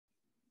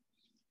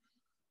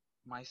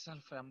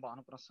Myself, I am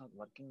Bhanu Prasad,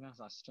 working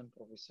as assistant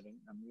professor in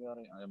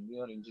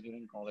MBR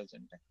Engineering College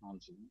and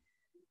Technology.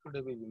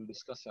 Today we will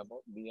discuss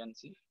about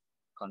DNC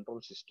control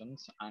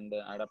systems and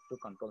adaptive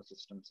control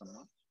systems.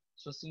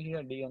 So see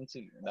here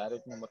DNC,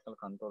 direct numerical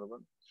control.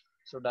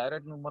 So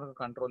direct numerical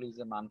control is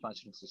a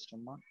manufacturing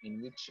system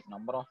in which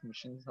number of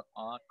machines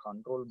are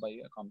controlled by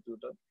a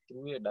computer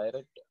through a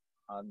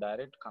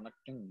direct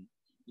connecting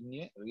in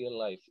a real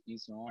life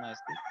is known as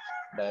the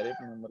direct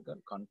numerical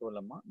control.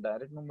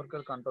 Direct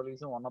numerical control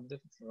is one of the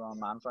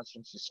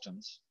manufacturing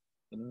systems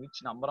in which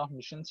number of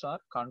machines are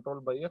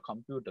controlled by a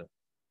computer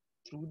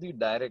through the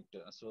direct.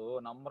 So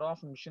number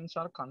of machines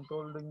are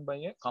controlled by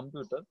a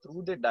computer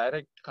through the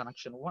direct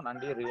connection one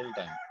and a real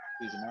time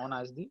is known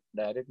as the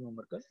direct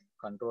numerical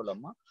control.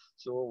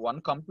 So one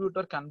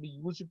computer can be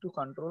used to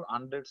control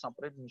 100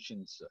 separate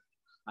machines,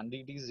 and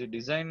it is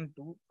designed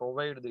to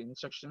provide the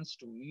instructions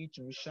to each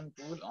mission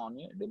tool on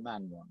a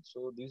demand one.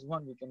 So this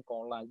one we can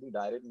call as the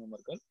direct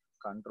numerical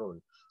control.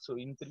 So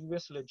in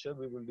previous lecture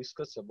we will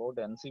discuss about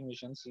NC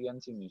missions,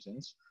 CNC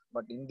missions,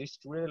 but in this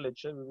today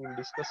lecture we will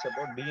discuss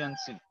about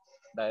DNC,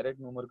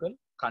 direct numerical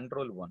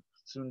control one.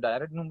 So in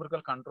direct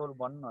numerical control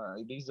one,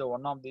 it is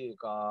one of the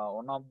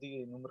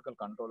numerical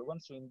control one.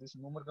 So in this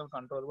numerical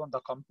control one, the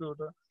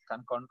computer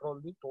can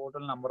control the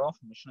total number of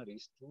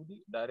machineries through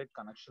the direct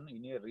connection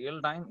in a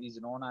real time is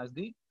known as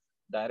the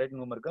direct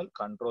numerical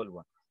control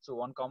one. So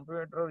one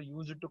computer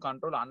used to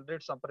control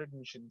 100 separate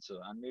machines,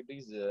 and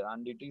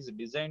it is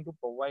designed to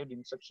provide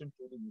instruction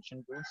to the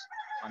machine tools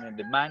on a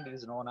demand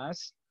is known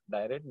as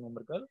direct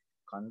numerical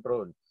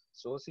control.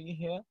 So see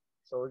here,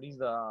 so it is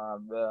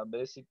the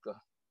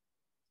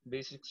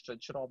basic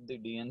structure of the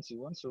DNC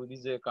one. So it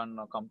is a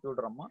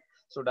computer.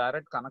 So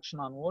direct connection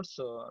onwards,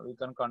 we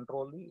can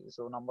control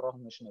the number of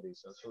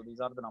machineries. So these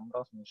are the number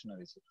of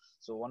machineries.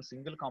 So one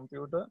single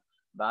computer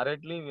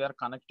directly we are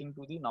connecting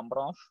to the number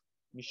of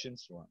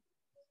machines one.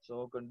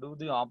 So can do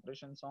the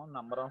operations on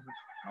number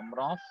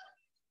of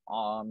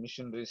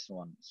machineries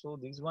one. So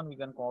this one we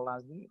can call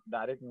as the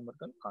direct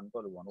numerical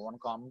control one. One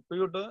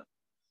computer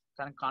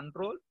can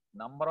control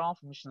number of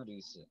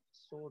machineries.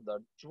 So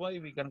that's why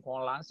we can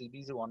call as it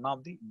is one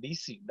of the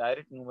DC,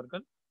 direct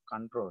numerical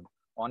control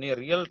on a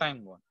real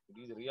time one.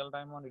 It is real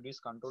time one, it is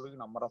controlling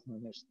number of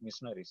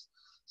machineries.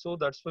 So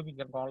that's why we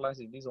can call as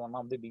it is one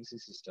of the DC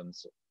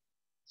systems.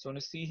 So you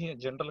see here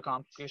general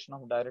configuration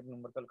of direct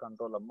numerical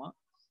control.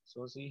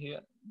 So see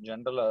here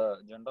general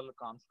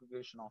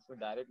configuration of a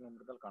direct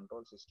numerical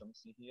control system.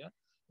 See here,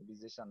 it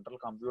is a central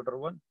computer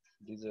one,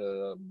 it is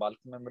a bulk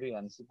memory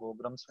NC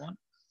programs one.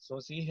 So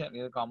see here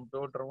a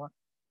computer one.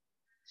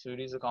 So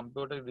it is a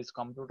computer, this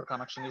computer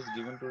connection is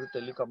given to the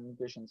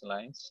telecommunications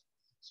lines.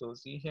 So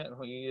see here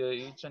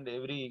each and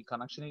every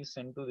connection is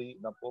sent to the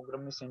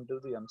program is sent to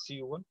the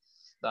MCU one.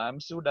 The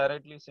MCU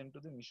directly sent to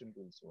the machine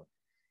tools one.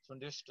 So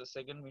just a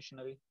second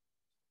machinery.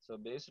 So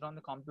based on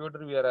the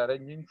computer, we are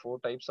arranging 4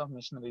 types of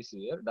machineries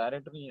here.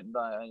 Directly,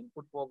 the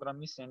input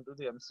program is sent to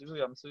the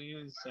MCU.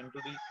 MCU is sent to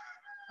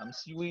the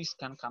MCU is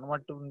can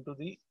convert into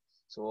the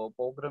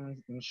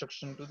program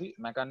instruction to the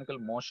mechanical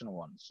motion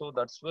one. So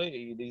that's why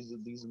it is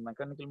these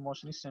mechanical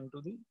motion is sent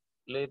to the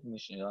lathe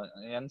machine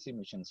NC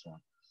machines one.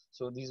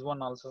 So this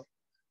one also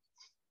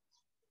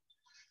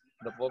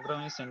the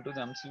program is sent to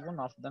the MC one,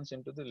 after then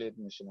sent to the lathe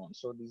machine one.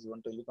 So these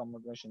one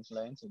telecommunications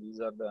lines, these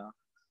are the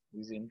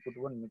input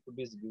one, input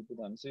is due to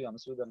the MC,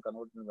 MC then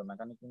convert to the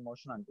mechanical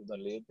motion and to the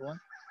lathe one.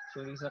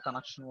 So these are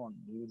connection one.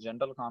 The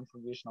general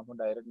configuration of a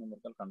direct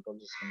numerical control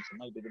systems.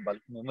 It is the bulk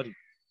memory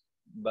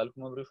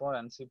for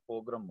NC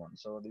program one.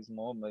 So this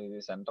more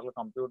central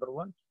computer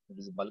one, it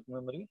is bulk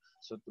memory.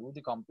 So through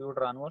the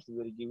computer onwards, we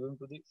are giving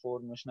to the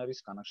 4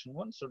 machineries connection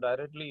one. So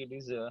directly it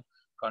is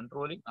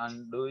controlling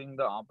and doing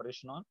the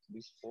operation on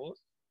these 4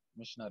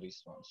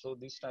 machineries one. So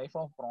this type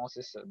of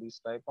process, this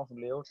type of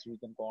layouts we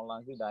can call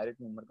as the direct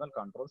numerical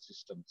control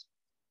systems.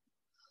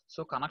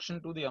 So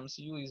connection to the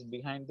MCU is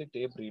behind the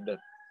tape reader.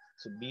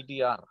 So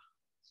BTR.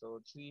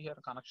 So see here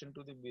connection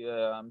to the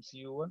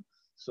MCU one.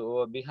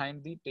 So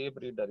behind the tape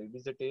reader, it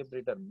is a tape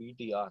reader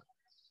BTR.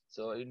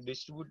 So in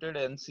distributed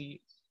NC,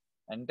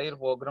 entire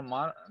program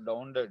are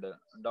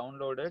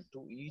downloaded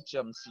to each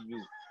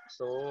MCU.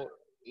 So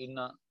in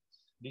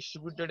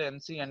distributed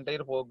NC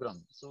entire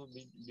program. So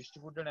the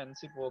distributed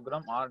NC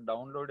program are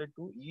downloaded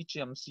to each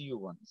MCU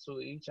one.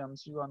 So each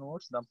MCU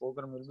onwards, the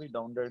program will be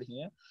downloaded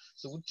here.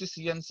 So which is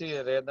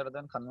CNC rather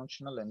than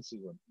conventional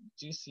NC one?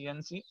 Which is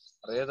CNC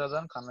rather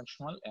than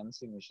conventional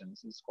NC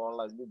missions is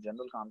called as the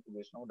general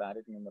configuration of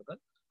direct numerical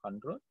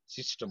control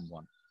system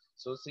one.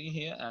 So see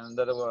here, and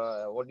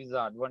what is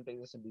the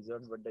advantages and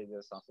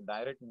disadvantages of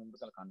direct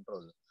numerical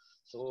control?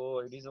 So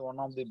it is one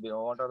of the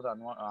what are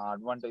the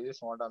advantages,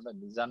 what are the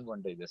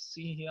disadvantages?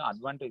 See here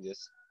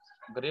advantages: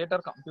 greater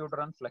computer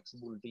and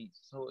flexibility.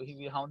 So here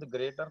we have the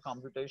greater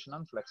computation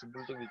and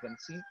flexibility we can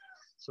see.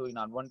 So in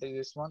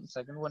advantages one,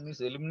 second one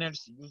is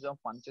eliminates use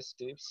of punches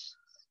tapes.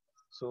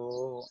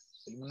 So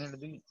eliminate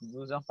the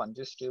use of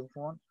punches tape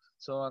one.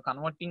 So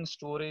converting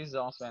storage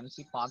of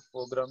NC path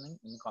programming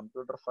in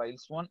computer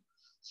files one.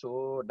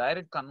 So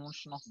direct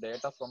conversion of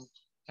data from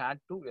CAD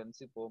to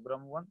NC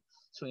program one.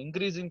 So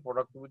increasing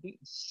productivity,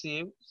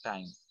 save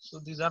time. So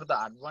these are the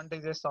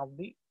advantages of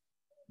the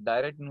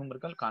direct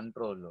numerical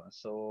control.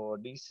 So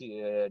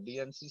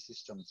DNC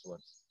systems one.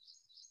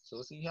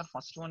 So see here,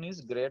 first one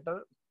is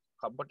greater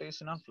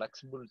computational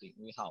flexibility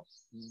we have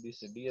in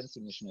this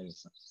DNC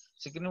machineries.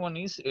 Second one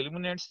is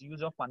eliminates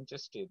use of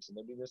punches tapes.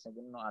 That is the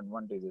second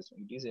advantages.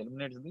 It is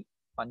eliminates the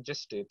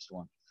punches tapes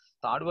one.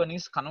 Third one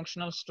is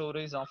connectional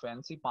storage of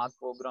NC path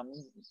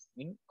programming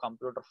in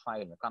computer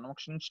file.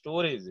 Connection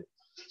storage.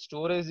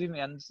 Storage in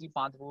NC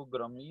path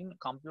program in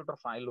computer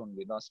file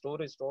only. The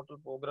storage total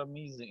program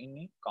is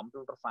in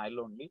computer file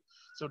only.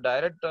 So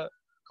direct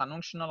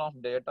conventional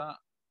of data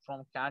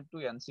from CAD to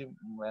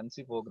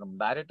NC program,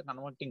 direct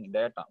converting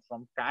data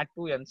from CAD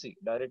to NC,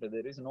 direct,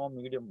 there is no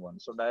medium one.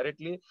 So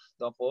directly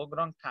the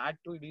program CAD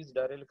to it is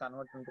directly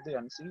converted into the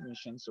NC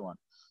machines one.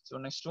 So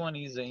next one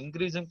is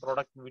increasing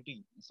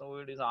productivity. So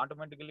it is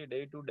automatically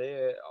day to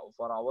day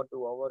for hour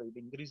to hour, it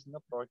increasing the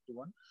productivity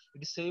one.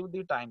 It is save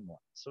the time one.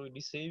 So it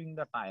is saving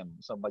the time.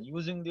 So by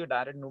using the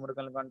direct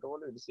numerical control,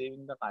 it is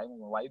saving the time.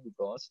 Why?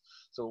 Because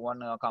so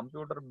one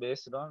computer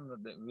based on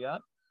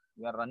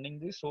we are running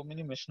these so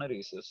many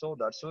machineries, so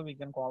that's why we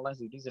can call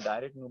as it is a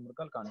direct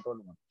numerical control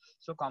one.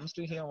 So comes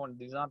to here one,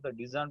 these are the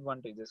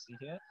disadvantages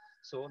here.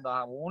 So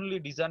the only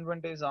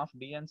disadvantage of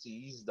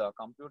DNC is the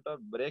computer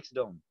breaks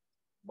down,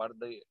 but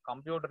the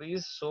computer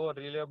is so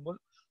reliable,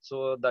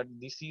 so that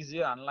this is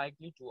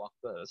unlikely to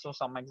occur. So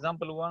some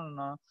example one,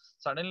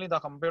 suddenly the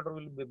computer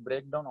will be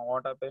break down,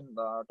 what happened,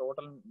 the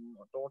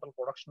total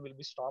production will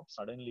be stopped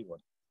suddenly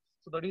one.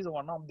 So that is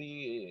one of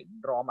the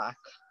drawback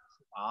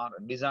or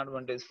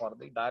disadvantage for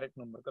the direct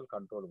numerical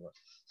control work.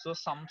 So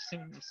some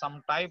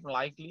type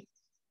likely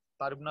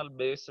terminal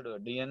based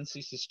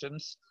DNC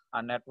systems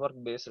and network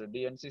based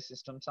DNC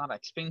systems are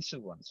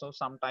expensive ones. So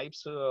some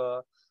types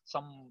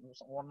some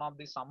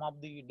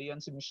of the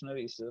DNC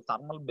machineries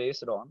thermal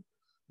based on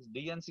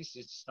DNC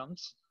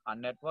systems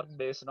and network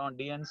based on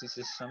DNC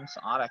systems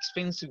are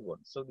expensive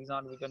ones. So these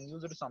are we can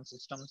use it some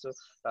systems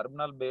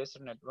terminal based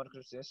network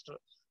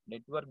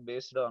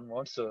based on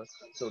what so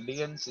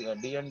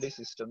DND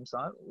systems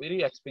are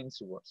very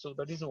expensive ones. So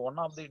that is one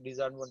of the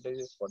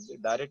disadvantages for the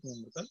direct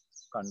numerical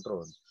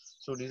control.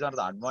 So these are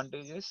the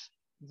advantages.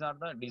 These are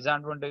the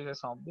disadvantages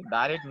of the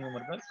direct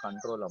numerical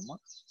control.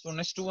 So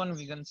next one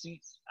we can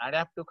see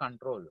adaptive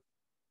control.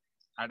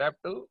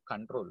 Adaptive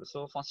control.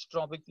 So first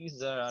topic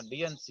is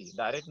DNC,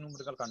 direct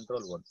numerical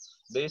control one.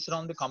 Based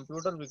on the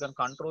computer, we can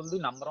control the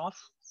number of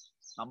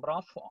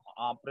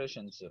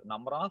operations,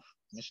 number of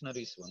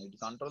machineries one. It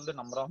control the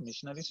number of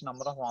machineries,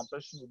 number of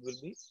operations. It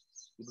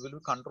will be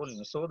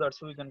controlling. So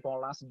that's why we can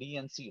call as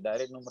DNC,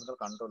 direct numerical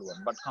control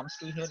one. But comes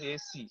to here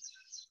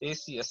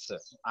ACS,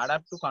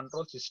 adaptive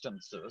control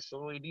systems.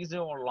 So it is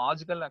a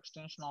logical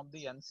extension of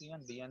the NC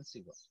and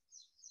DNC one.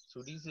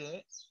 So it is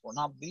one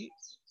of the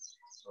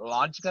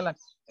logical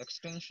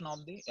extension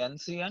of the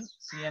NC and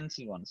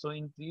CNC one. So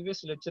in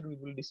previous lecture we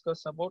will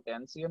discuss about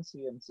NC and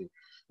CNC.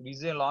 It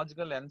is a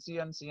logical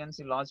NC and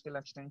CNC logical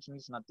extension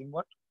is nothing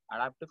but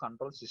adaptive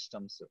control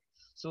systems.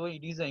 So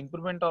it is an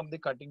improvement of the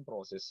cutting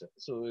process.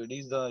 So it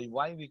is the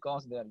why,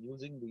 because they are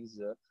using these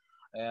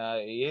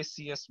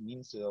ACS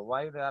means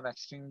why they are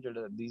extended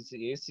these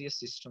ACS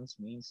systems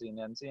means in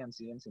NC and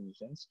CNC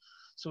machines.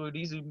 So it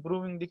is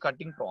improving the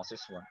cutting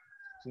process one.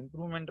 So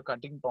improvement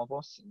cutting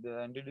purpose,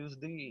 they introduce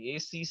the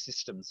AC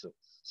systems.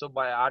 So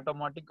by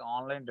automatic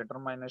online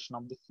determination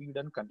of the feed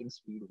and cutting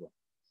speed one.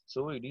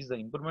 So it is the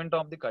improvement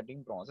of the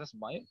cutting process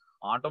by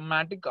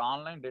automatic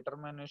online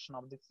determination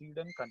of the feed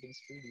and cutting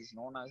speed is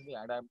known as the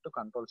adaptive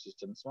control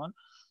systems one.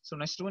 So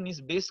next one is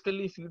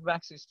basically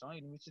feedback system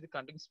in which the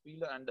cutting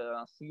speed and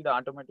feed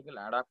automatically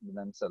adapt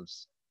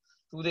themselves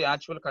to the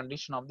actual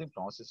condition of the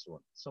process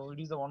one. So it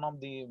is one of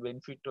the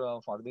benefit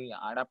for the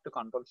adaptive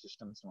control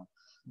systems one.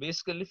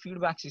 Basically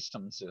feedback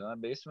systems,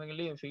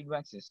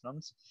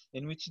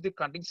 in which the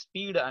cutting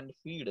speed and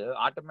feed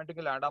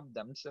automatically adapt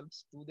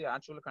themselves to the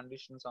actual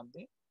conditions of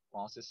the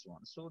process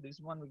one. So this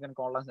one we can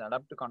call as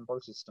adaptive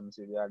control systems.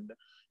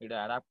 It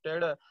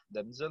adapted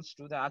themselves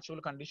to the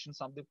actual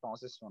conditions of the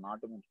process one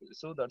automatically.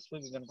 So that's why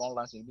we can call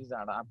as it is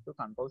adaptive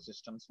control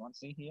systems one.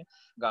 See here,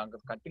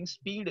 cutting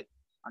speed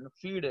and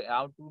feed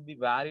have to be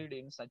varied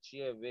in such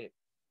a way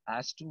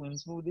as to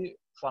improve the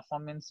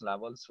performance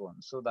levels one.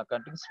 So the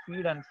cutting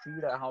speed and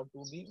feed have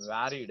to be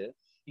varied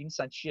in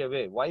such a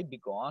way. Why?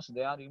 Because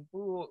they are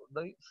improve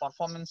the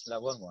performance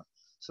level one.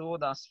 So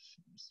the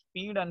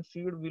speed and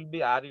feed will be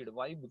varied.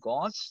 Why?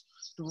 Because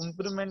to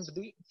implement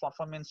the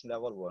performance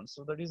level one.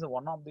 So that is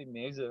one of the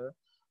major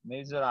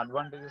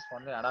advantages for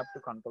the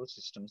adaptive control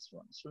systems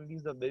one. So it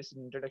is the basic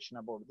introduction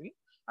about the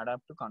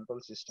adaptive control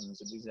systems.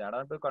 This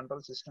adaptive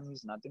control system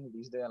is nothing. It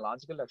is the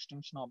logical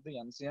extension of the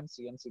NC and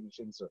CNC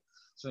missions.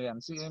 So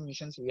NCA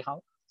missions we have,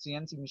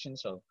 CNC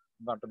missions have.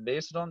 But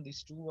based on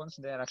these two ones,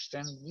 they are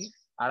extending the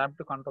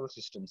adaptive control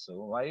systems. So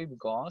why?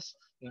 Because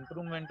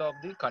improvement of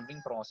the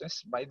cutting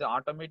process by the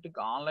automatic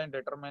online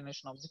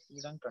determination of the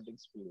feed and cutting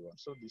speed one.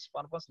 So this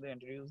purpose they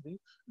introduce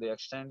they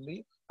extend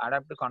the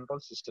adaptive control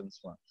systems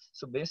one.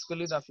 So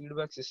basically the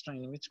feedback system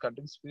in which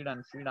cutting speed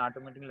and feed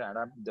automatically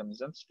adapt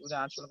themselves to the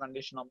actual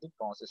condition of the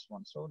process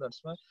one. So that's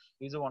why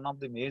is one of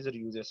the major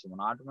uses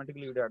one.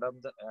 Automatically it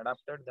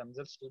adapted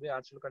themselves to the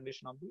actual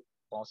condition of the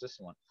process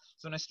one.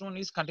 So next one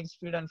is cutting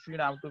speed and feed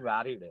have to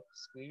varied.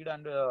 Speed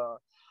and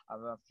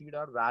feed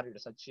are varied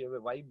such a way.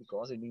 Why?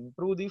 Because it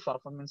improve the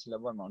performance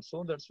level now.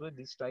 So that's why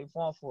this type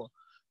of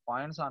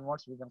points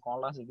onwards we can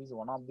call as it is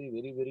one of the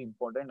very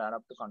important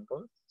adaptive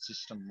control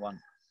system one.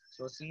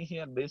 So see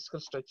here basic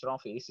structure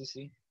of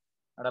ACC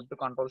adaptive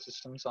control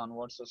systems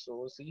onwards.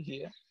 So see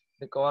here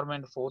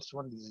requirement force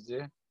one. This is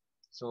a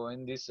so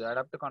in this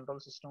adaptive control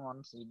system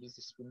once it is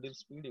spindle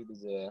speed. It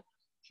is a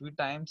few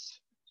times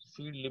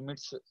feed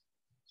limits.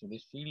 So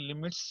this feed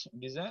limits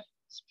it is a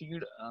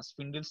speed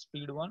spindle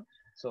speed one.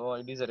 So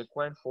it is a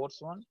required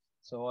force one.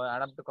 So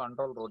adaptive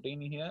control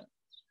routine here.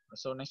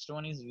 So next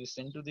one is we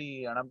send to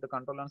the adaptive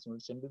control and we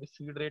send to the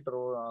feed rate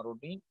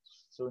routine.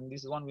 So in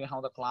this one we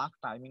have the clock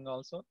timing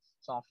also.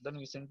 So after then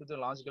we send to the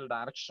logical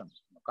direction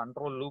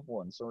control loop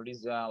one. So it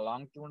is a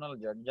longitudinal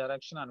z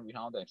direction and we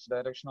have the x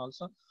direction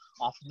also.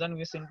 After then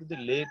we send to the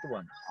lathe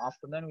one.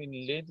 After then in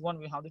lathe one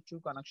we have the two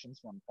connections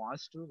one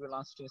positive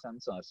velocity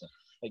sensors.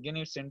 Again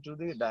it's sent to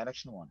the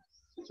direction one.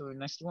 So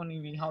next one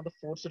we have the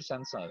force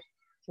sensor.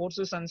 Force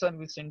sensor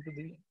we send to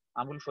the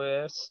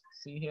amplifiers.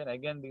 See here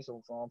again this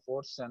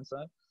force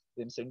sensor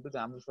then send to the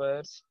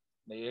amplifiers,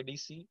 the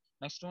ADC.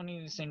 Next one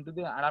is sent to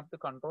the adaptive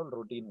control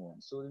routine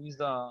one. So this is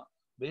the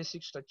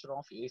basic structure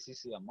of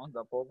ACC among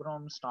the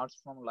program starts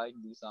from like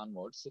this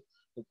onwards.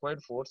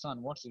 Required force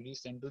onwards, it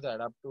is sent to the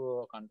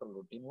adaptive control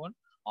routine one.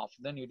 After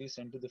then it is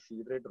sent to the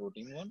feed rate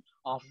routine one.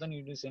 After then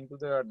it is sent to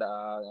the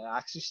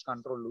axis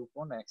control loop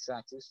one, x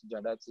axis, z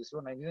axis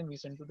one. Again we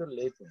send to the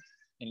lathe one.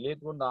 In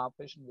lathe one the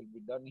operation will be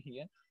done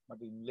here.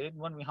 But in lathe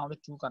one we have the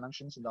two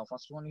connections. The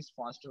first one is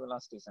positive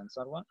velocity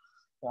sensor one.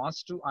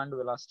 Positive and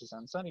velocity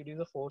sensor. It is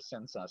a force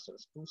sensor. So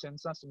two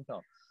sensors in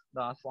top.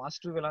 The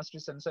positive velocity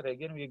sensor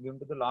again we give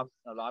to the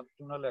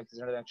longitudinal x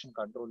direction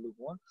control loop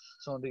one.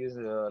 So this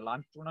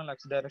longitudinal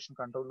x direction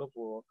control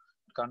loop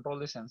control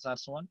the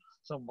sensors one.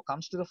 So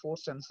comes to the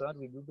force sensor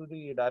we give to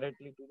the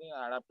directly to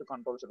the adaptive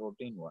controls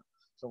routine one.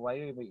 So why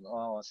we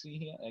see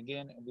here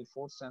again the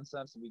force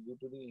sensors we give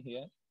to the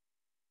here.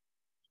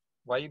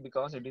 Why?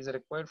 Because it is a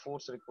required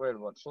force required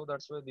one. So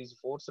that's why this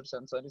force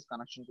sensor is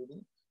connection to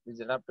the this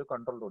adaptive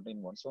control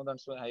routine one. So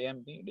that's why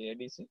IMP, the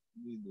ADC,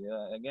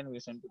 again we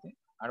send to the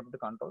adaptive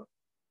control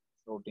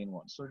routine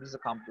one. So it is a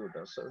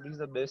computer. So it is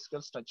the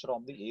basic structure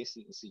of the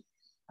ACC,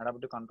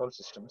 adaptive control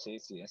systems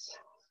ACS.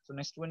 So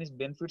next one is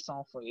benefits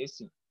of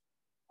AC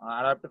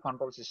adaptive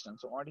control system.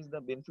 So what is the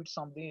benefits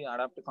of the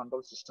adaptive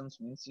control systems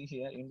means see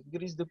here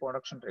increase the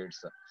production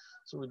rates.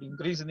 So it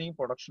increase the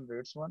production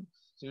rates one.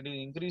 So it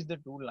increase the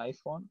tool life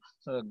one.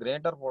 So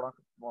greater product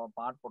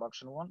part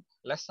production one,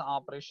 less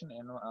operation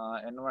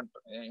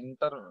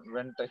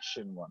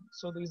intervention one.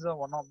 So these are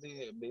one of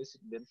the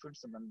basic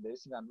benefits and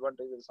basic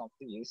advantages of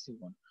the AC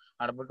one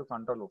adaptive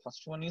control.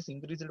 First one is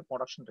increased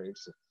production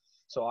rates.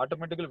 So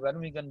automatically when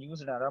we can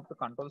use an adaptive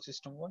control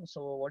system one.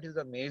 So what is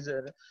the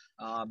major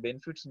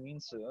benefits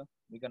means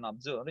we can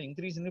observe the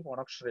increase in the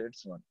production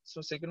rates one.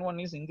 So second one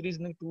is increase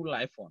in the tool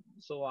life one.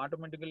 So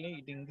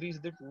automatically it increase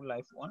the tool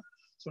life one.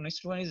 So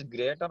next one is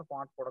greater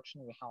part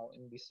production we have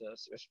in this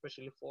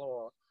especially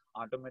for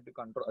automatic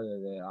control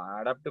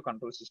adaptive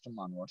control system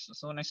onwards.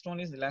 So next one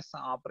is less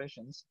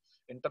operations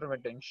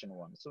intervention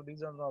one. So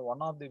these are the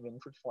one of the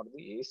benefits for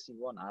the AC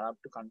one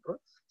adaptive control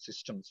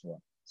systems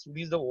one. So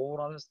these are the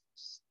overall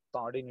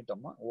thought in it,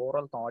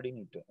 overall thought in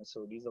it.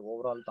 So these are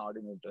overall thought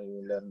in it.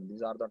 You learn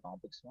these are the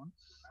topics one.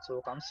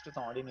 So comes to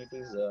thought in it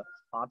is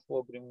path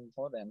programming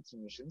for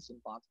NC missions.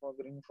 In path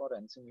programming for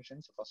NC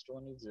missions, first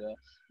one is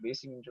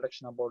basic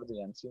introduction about the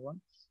NC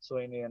one. So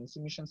in NC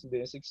missions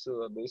basics,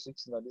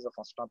 basics that is the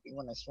first topic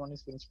one. Next one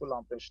is principal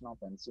operation of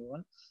NC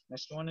one.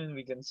 Next one is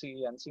we can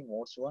see NC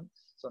modes one.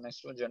 So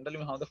next one generally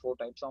we have the four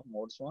types of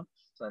modes one.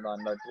 So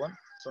on that one.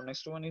 So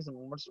next one is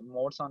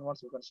modes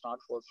onwards we can start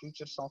for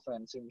features of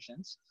NC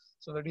missions.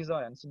 So that is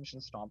our NC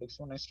missions topic.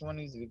 So next one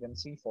is we can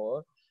see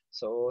for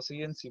so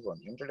CNC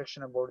one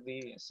introduction about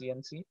the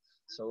CNC.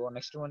 So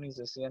next one is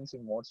the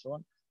CNC modes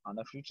one and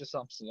the features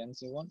of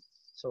CNC one.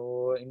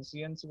 So in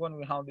CNC one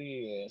we have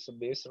the so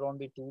based on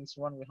the tools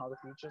one we have the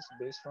features,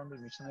 based on the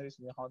missionaries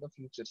we have the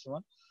features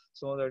one.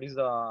 So that is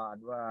the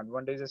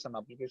advantages and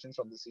applications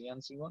of the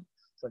CNC one.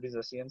 So that is the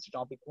CNC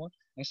topic one.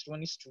 Next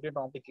one is today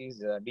topic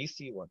is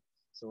DC one.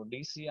 So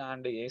DC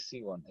and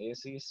AC one.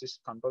 AC is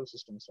control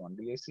systems one.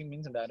 DC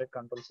means direct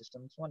control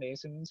systems one.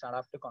 AC means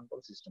adaptive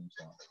control systems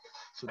one.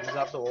 So these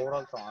are the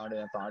overall third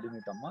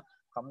unit.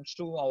 Comes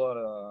to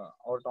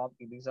our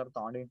topic. These are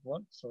third unit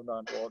one. So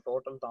the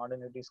total third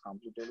unit is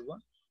completed one.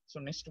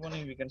 So next one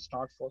we can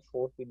start for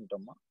fourth unit.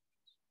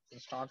 So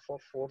start for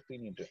fourth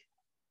unit.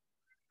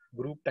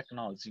 Group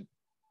technology.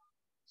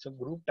 So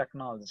group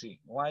technology.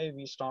 Why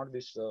we start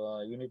this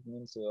unit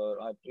means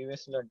I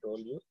previously I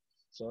told you.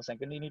 So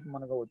second unit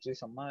మనకు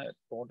వచ్చేసమ్మా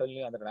totally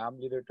అది lab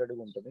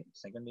రిలేటెడ్గా ఉంటుంది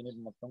second unit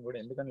మొత్తం కూడా.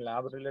 ఎందుకంటే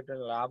lab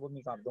related lab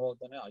మీకు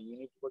అర్థమవుతుంది, ఆ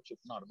యూనిట్ కూడా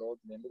చెప్పిన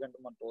అర్థమవుతుంది. ఎందుకంటే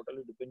మన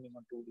totally depending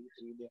on 2D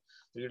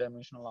 3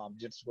 dimensional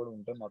objects కూడా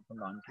ఉంటాయి మొత్తం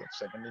దాంట్లో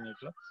సెకండ్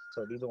యూనిట్లో.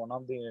 So it is one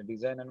of the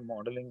design and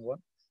modelling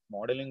work,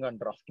 modeling and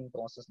drafting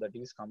process that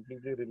is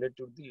completely related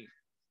to the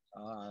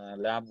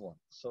lab one.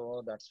 So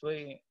that's why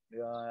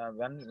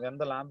when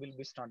the lab will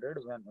be started,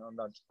 when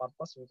that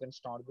purpose we can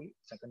start the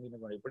second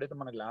unit. ఎప్పుడైతే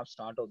మనకి lab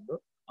start అవుద్దో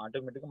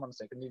ఆటోమేటిక్గా మనం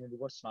second unit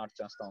కూడా start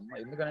చేస్తామమ్మా.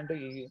 ఎందుకంటే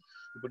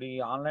ఇప్పుడు ఈ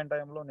online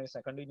టైంలో నేను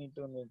సెకండ్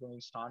యూనిట్ మీకు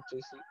స్టార్ట్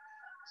చేసి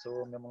సో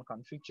మిమ్మల్ని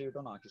కన్ఫ్యూజ్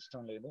చేయడం నాకు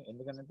ఇష్టం లేదు.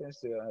 ఎందుకంటే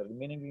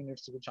రిమైనింగ్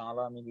యూనిట్స్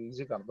చాలా మీకు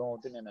ఈజీగా అర్థం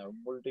అవుతుంది. నేను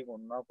అవైలబిలిటీగా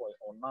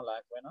ఉన్నా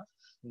లేకపోయినా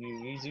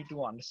easy to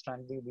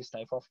understand this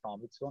type of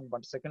topics one,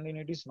 but second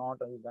unit is not.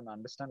 You can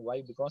understand why,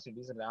 because it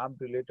is a lab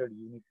related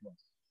unit one.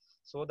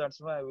 So that's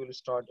why I will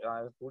start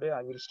today.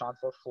 I will start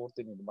for fourth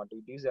unit, but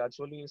it is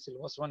actually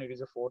syllabus one, it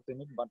is a fourth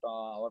unit, but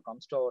our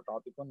comes to our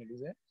topic one, it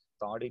is a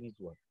third unit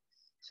one.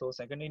 So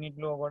second unit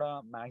లో కూడా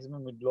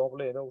maximum mid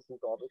లోపల ఏదో 2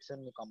 topics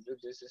అని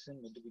complete చేసేసి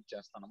మిడ్కి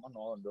ఇచ్చేస్తానమ్మా.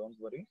 No don't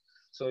worry.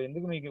 So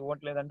ఎందుకు మీకు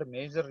ఇవ్వట్లేదంటే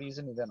major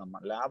reason ఇదేనమ్మా,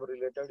 lab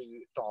related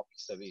ఈ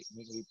topics అవి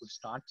మీకు ఇప్పుడు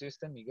స్టార్ట్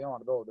చేస్తే మీకేం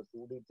అర్థం అవుతుంది.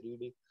 2D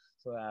 3D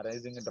so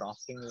arising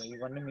drafting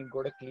ఇవన్నీ మీకు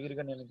కూడా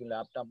క్లియర్గా నేను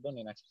ల్యాప్టాప్లో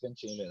నేను ఎక్స్ప్లెయిన్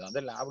చేయలేదు.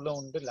 అదే ల్యాబ్లో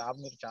ఉంటే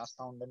ల్యాబ్ మీరు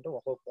చేస్తూ ఉంటే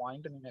ఒక్కొక్క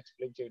పాయింట్ నేను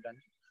ఎక్స్ప్లెయిన్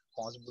చేయడానికి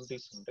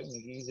పాసిబిలిటీస్ ఉంటాయి,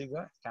 మీకు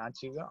ఈజీగా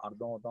క్యాచీగా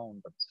అర్థం అవుతూ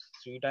ఉంటుంది.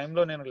 సో ఈ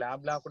టైంలో నేను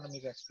ల్యాబ్ లేకుండా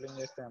మీకు ఎక్స్ప్లెయిన్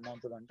చేస్తే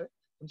ఏమవుతుందంటే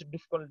కొంచెం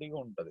డిఫికల్టీగా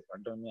ఉంటుంది.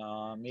 అంటే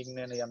మీకు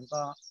నేను ఎంత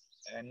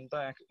ఎంత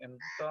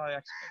ఎంత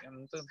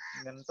ఎంత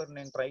ఎంత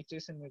నేను ట్రై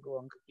చేసి మీకు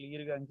ఇంకా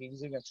క్లియర్గా ఇంకా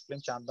ఈజీగా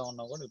ఎక్స్ప్లెయిన్ చేద్దాం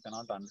ఉన్నా కూడా you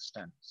cannot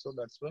understand. So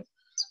that's why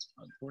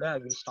today I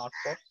will start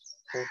for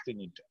fourth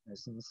unit.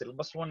 In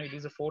syllabus one it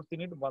is a fourth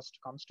unit, but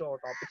comes to our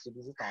topics it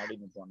is a third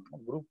unit one,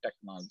 group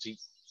technology.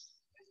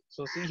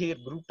 So see here,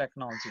 group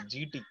technology,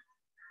 GT.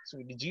 So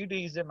GT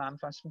is a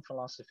manufacturing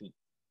philosophy.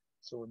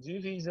 So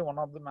GT is one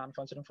of the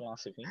manufacturing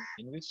philosophy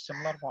in which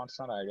similar parts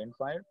are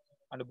identified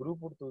and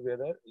grouped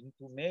together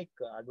to make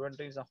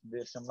advantage of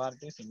their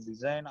similarities in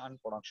design and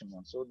production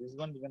one. So this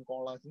one we can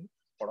call as the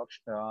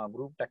production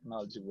group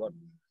technology one.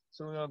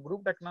 So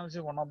group technology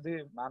is one of the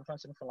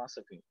manufacturing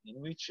philosophy in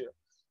which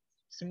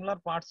similar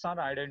parts are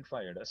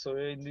identified. So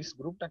in this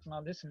group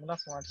technology, similar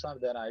parts are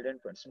there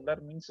identified. Similar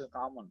means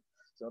common.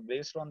 So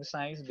based on the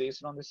size,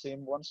 based on the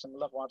same one,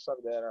 similar parts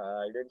are there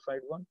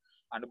identified one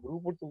and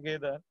grouped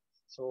together.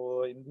 So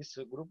in this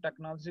group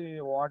technology,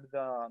 what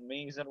the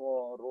major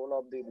role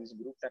of this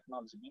group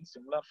technology means,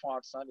 similar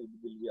parts are it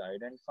will be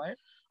identified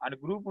and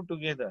grouped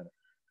together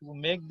to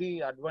make the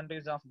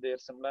advantage of their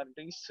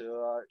similarities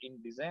in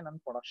design and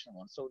production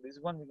one. So this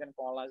one we can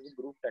call as the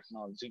group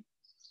technology.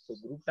 So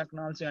group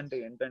technology అంటే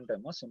ఏంటంటే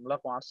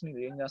similar parts ని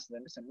ఇది ఏం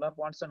చేస్తుంది, similar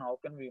parts and how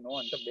can we know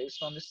అంటే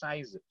based on the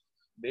size,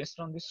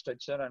 based on the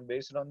structure and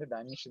based on the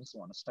dimensions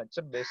one.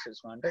 Structure base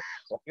చేసుకుని అంటే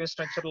ఒకే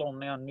structure లో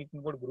ఉన్నాయి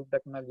అన్నిటిని కూడా గ్రూప్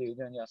టెక్నాలజీ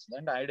ఏం చేస్తుంది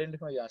అంటే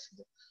ఐడెంటిఫై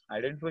చేస్తుంది.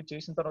 ఐడెంటిఫై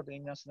చేసిన తర్వాత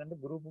ఏం చేస్తుంది అంటే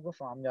గ్రూప్ గా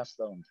ఫామ్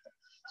చేస్తూ ఉంటుంది.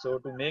 So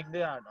to make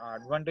the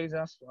advantage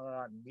of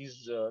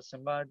these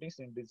similarities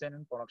in design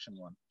and production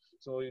one.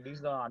 So it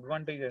is the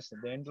advantages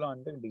దేంట్లో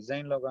అంటే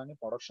డిజైన్ లో కానీ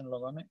ప్రొడక్షన్ లో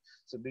కానీ.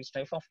 So this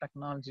type of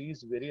technology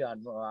is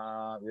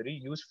very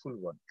useful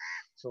one.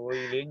 So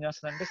ఇది ఏం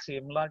చేస్తుందంటే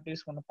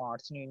సిమిలారిటీస్ ఉన్న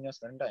పార్ట్స్ ని ఏం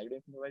చేస్తుందంటే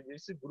ఐడెంటిఫై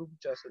చేసి గ్రూప్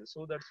చేస్తుంది.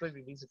 So that's why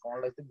it is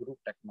called as the group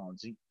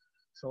technology.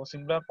 So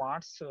similar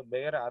parts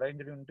they are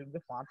arranged into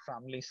the part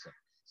families.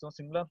 So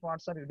similar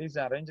parts are it is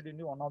arranged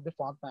into one of the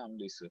part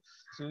families.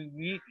 So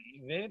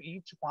where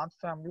each part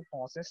family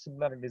possesses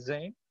similar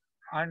design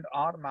and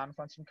or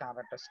manufacturing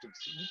characteristics.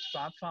 Each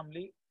part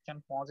family can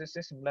possess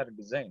a similar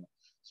design.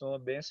 So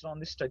based on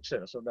the structure,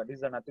 so that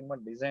is nothing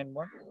but design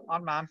one or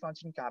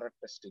manufacturing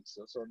characteristics.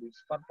 So this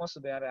purpose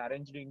they are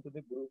arranged into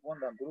the group one.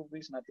 The group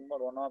is nothing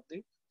but one of the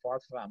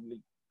part family.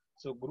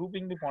 So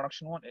grouping the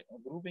production one,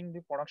 grouping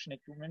the production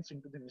equipments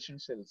into the machine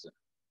cells.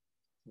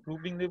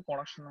 Grouping the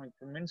production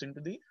equipments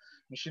into the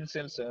machine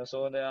cells. So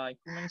the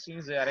equipments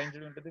is arranged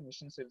into the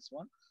machine cells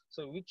one.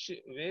 So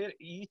where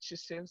each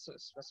cells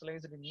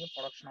specialized in the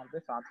production of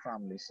the fat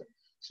families.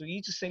 So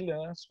each cell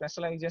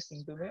specializes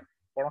into the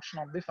production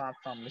of the fat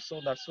family. So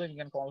that's why we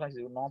can call as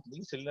one of the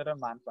cellular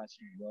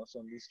manufacturing. So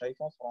this type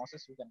of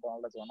process we can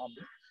call as one of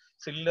the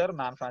cellular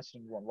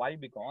manufacturing one. Why?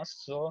 Because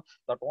so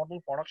the total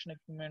production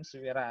equipments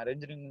we are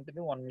arranging into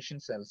the one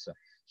machine cells.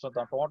 So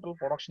the total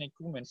production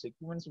equipments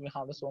we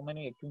have so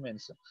many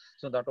equipments.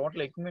 So the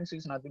total equipments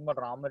is nothing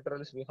but raw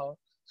materials we have.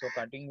 So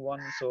cutting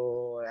one, so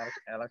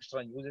extra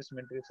uses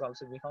materials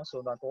also we have. So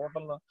the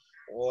total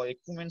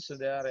equipments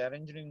they are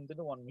arranged into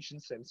the one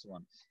machine cells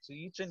one. So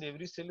each and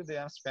every cell they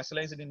are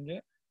specialized in the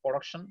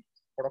production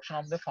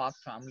of the fat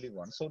family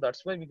one. So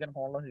that's why we can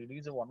call it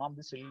is one of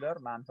the cellular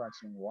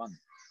manufacturing one.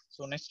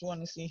 So next one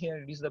you see here,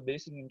 it is the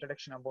basic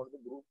introduction about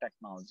the group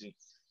technology.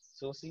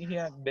 So see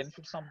here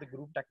benefits of the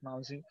group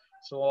technology.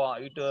 So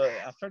it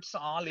affects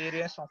all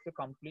areas of the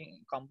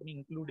company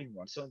including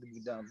one. So the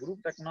group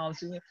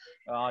technology,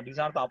 these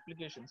are the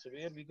applications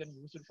where we can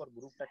use it for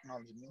group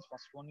technology. Means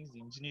first one is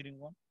engineering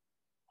one.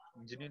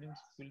 Engineering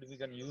field we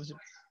can use it.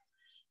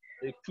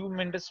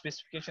 Equipment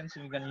specifications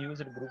we can use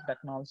it group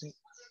technology.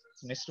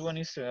 Next one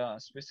is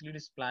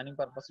facilities planning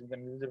purpose we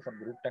can use it for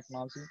group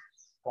technology.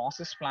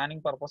 Process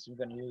planning purpose we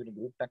can use it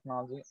group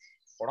technology.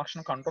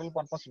 Production control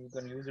purpose we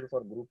can use it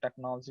for group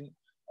technology.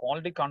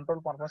 Quality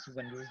control purpose we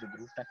can use the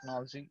group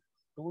technology.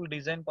 Tool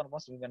design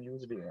purpose we can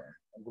use the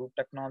group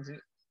technology.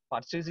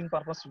 Purchasing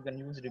purpose we can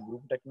use the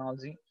group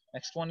technology.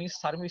 Next one is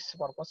service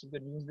purpose we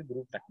can use the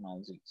group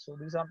technology. So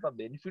these are the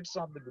benefits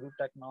of the group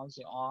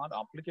technology or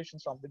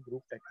applications of the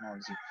group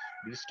technology.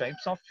 These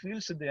types of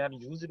fields they are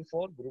used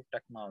for group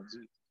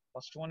technology.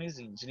 First one is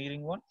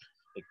engineering one,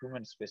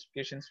 equipment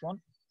specifications one,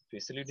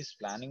 facilities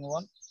planning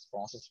one,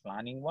 process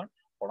planning one,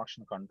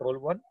 production control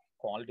one,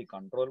 quality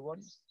control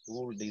one,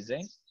 tool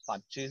design,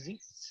 purchasing,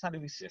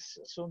 services.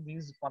 So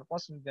these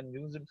purpose we can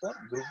use it for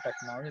group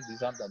technology.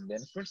 These are the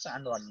benefits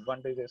and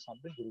advantages of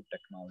the group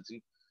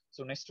technology.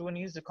 So next one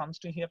is comes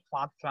to here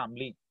path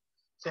family.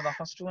 So the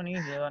first one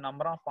is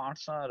number of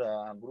parts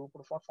are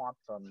grouped for path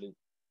family.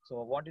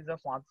 So what is a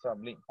path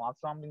family? Path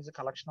family is a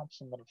collection of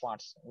similar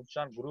parts which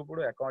are grouped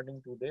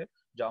according to their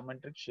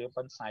geometric shape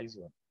and size.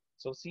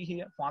 So see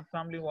here, path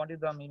family. What is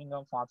the meaning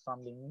of path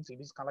family? Means it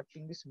is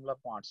collecting the similar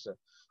parts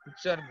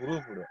which are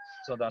grouped.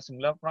 So the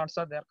similar parts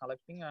are they are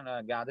collecting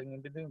and gathering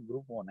into the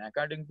group one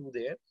according to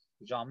their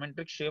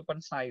geometric shape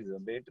and size.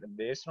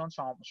 Based on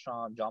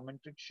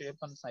geometric shape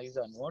and size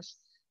onwards,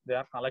 they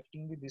are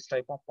collecting this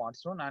type of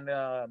parts one and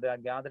they are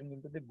gathering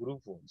into the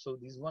group one. So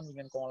this one we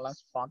can call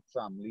as path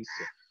families.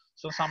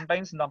 So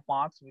sometimes the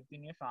paths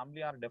within a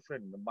family are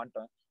different, but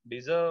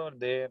deserve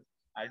their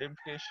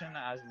identification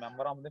as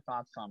member of the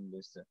path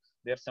families.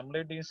 Their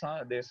similarities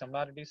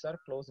are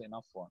close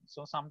enough one.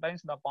 So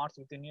sometimes the parts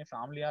within a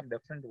family are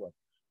different one,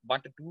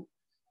 but two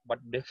but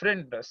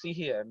different. See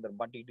here,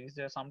 but it is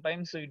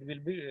sometimes it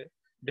will be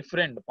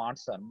different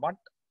parts are, but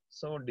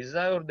so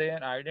desire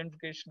their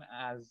identification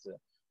as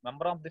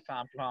member of the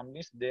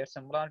families. Their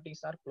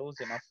similarities are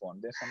close enough one.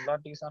 Their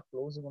similarities are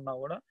close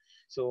enough.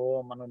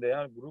 So they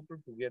are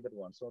grouped together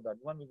one. So that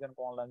one we can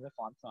call as a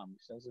path family.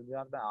 So these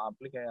are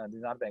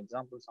the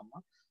examples.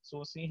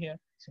 So see here,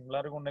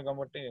 similar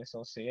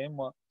so same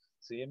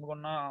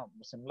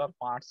similar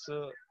parts,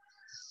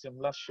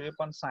 similar shape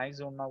and size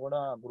ఉన్న కూడా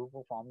group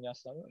form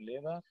చేస్తారు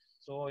లేదా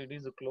so it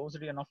is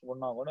closely enough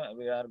ఉన్నా కూడా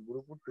we are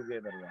grouped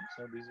together one.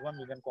 So this one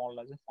we can call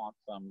as a path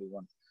family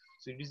one.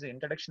 So it is the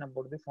introduction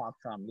about the path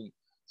family.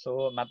 So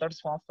methods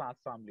for path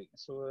family.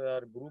 So we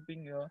are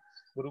grouping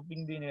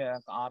the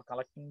or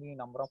collecting the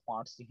number of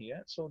parts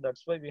here. So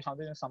that's why we have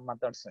some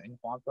methods in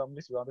path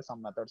families. We have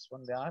some methods.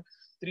 One, there are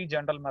three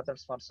general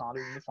methods for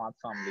solving the path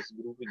families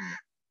grouping.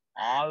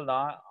 All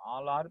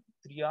are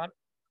three are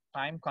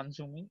time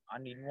consuming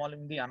and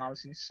involving the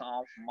analysis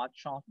of much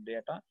of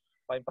data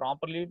by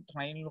properly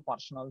trained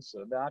personnel.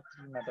 There are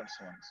three methods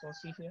one. So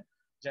see here,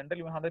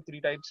 generally we have the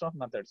three types of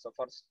methods. So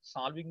for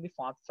solving the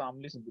path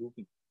families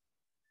grouping,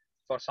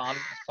 for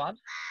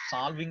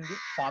solving the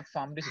path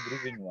families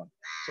grouping one.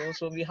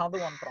 So we have the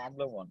one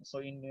problem one. So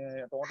in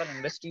total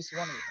industries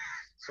one,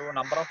 so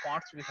number of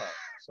parts we have.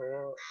 So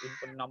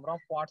in number of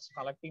parts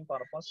collecting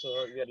purpose,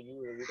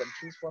 we can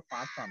choose for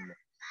path family.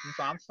 In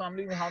path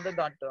family we have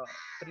that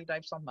three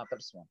types of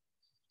methods one.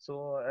 So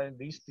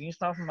these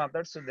type of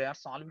methods they are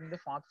solving the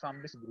path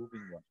families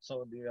grouping one. So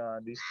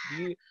these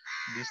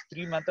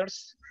three methods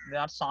they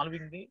are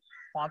solving the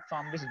path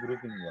families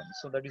grouping one.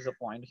 So that is the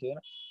point here.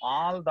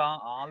 All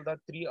the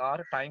three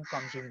are time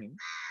consuming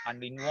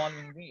and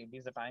involving the it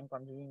is a time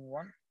consuming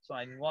one. So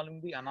involving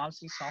the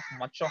analysis of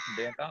much of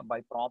data by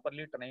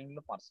properly trained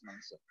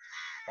personals.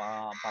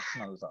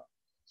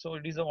 So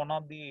it is one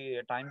of the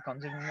time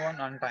consuming one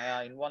and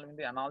involving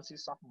the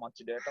analysis of much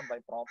data by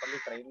properly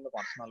trained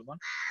personal one.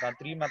 The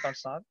three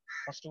methods are,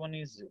 first one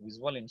is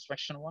visual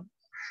inspection one,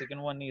 second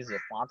one is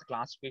path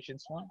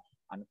classifications one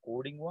and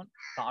coding one,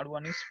 third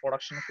one is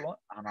production flow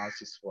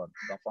analysis one.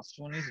 The first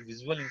one is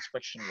visual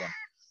inspection one.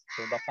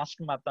 So the first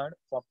method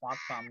for path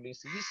families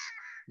is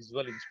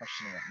visual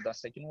inspection one. The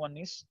second one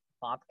is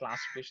path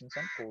classifications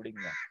and coding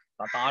one.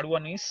 The third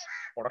one is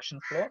production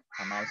flow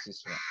analysis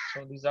one.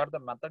 So these are the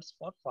methods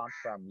for path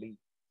family.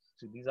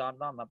 So these are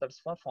the methods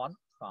for path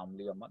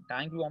family.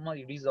 Thank you, Amma.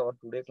 It is our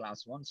today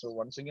class one. So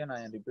once again,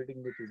 I am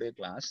repeating the today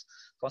class.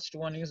 First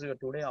one is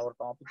today our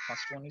topic.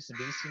 First one is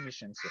DC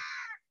missions,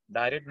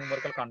 direct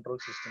numerical control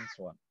systems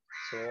one.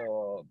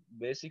 So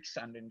basics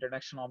and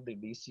introduction of the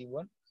DC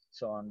one.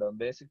 So and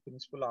basic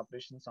principal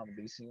operations of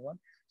DC one.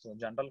 So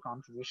general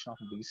contribution of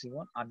DC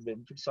one and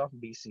benefits of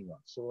DC one.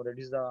 So that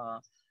is the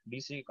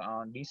DC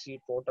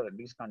total,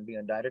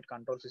 direct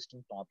control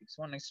system topics.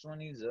 So next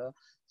one is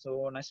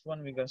next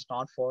one we can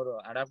start for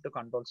adaptive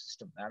control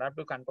system.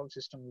 Adaptive control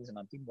system is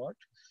nothing but,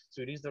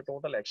 so it is the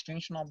total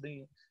extension of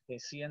the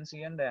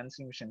CNC and the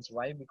NC machines.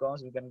 Why?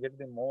 Because we can get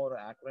the more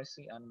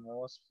accuracy and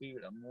more speed,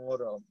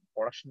 more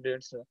production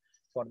dates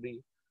for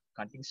the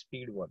cutting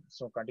speed one.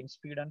 So cutting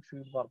speed and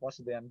feed purpose,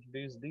 they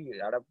introduce the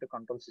adaptive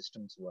control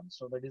systems one.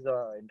 So that is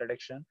the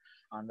introduction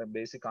and the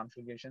basic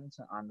configurations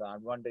and the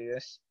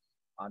advantages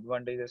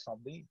of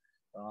the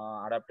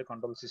adaptive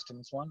control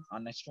systems one.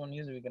 And next one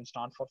is we can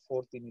start for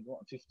 15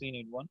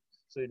 in one.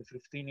 So in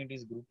 15 it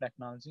is group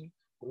technology.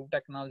 Group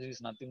technology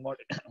is nothing but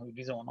it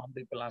is one of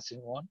the passive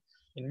one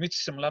in which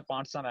similar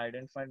parts are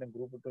identified and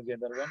grouped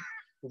together one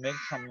to make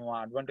some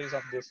advantage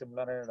of the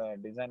similar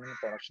design and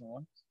production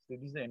one. So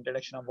this is the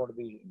introduction about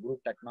the group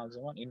technology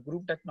one. In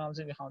group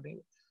technology, we have the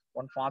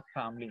one path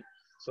family.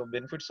 So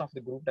benefits of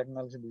the group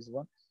technology, this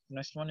one.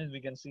 Next one is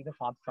we can see the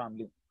path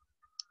family.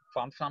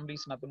 Path family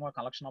is nothing but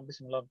collection of the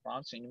similar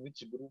parts in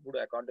which group would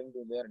according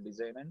to their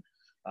design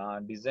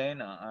and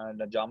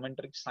the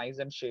geometric size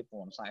and shape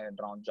one.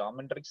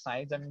 Geometric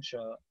size and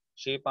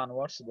shape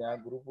onwards, they are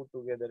grouped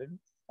together in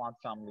path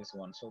families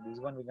one. So this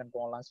one we can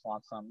call as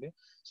path family.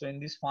 So in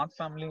this path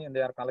family, and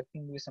they are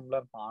collecting the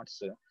similar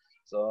parts.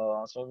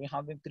 So we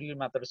have the three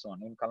methods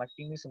one in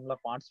collecting the similar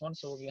parts one.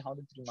 So we have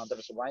the three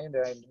methods. Why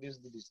they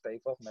introduced this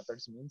type of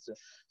methods means,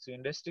 so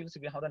industrials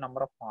we have the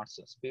number of parts,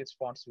 spare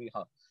parts we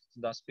have.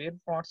 So the spare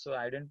parts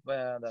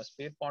identify the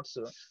spare parts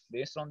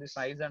based on the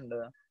size and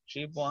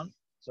shape one.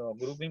 So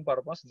grouping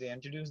purpose, they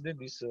introduced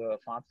this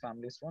path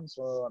families one.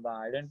 So the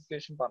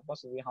identification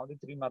purpose, we have the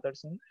three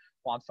methods in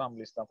path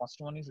families. The first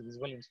one is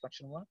visual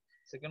inspection one.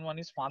 Second one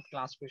is path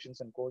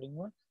classifications and coding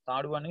one.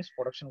 Third one is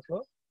production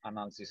flow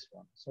analysis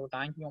one. So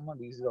thank you, Amma.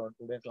 This is our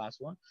today class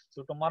one.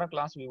 So tomorrow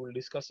class we will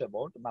discuss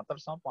about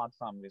methods of path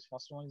families.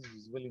 First one is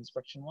visual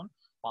inspection one,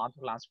 path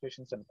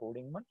classifications and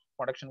coding one,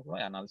 production flow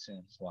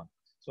analysis one.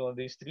 So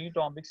these three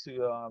topics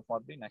for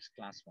the next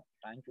class one.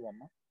 Thank you,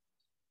 Amma.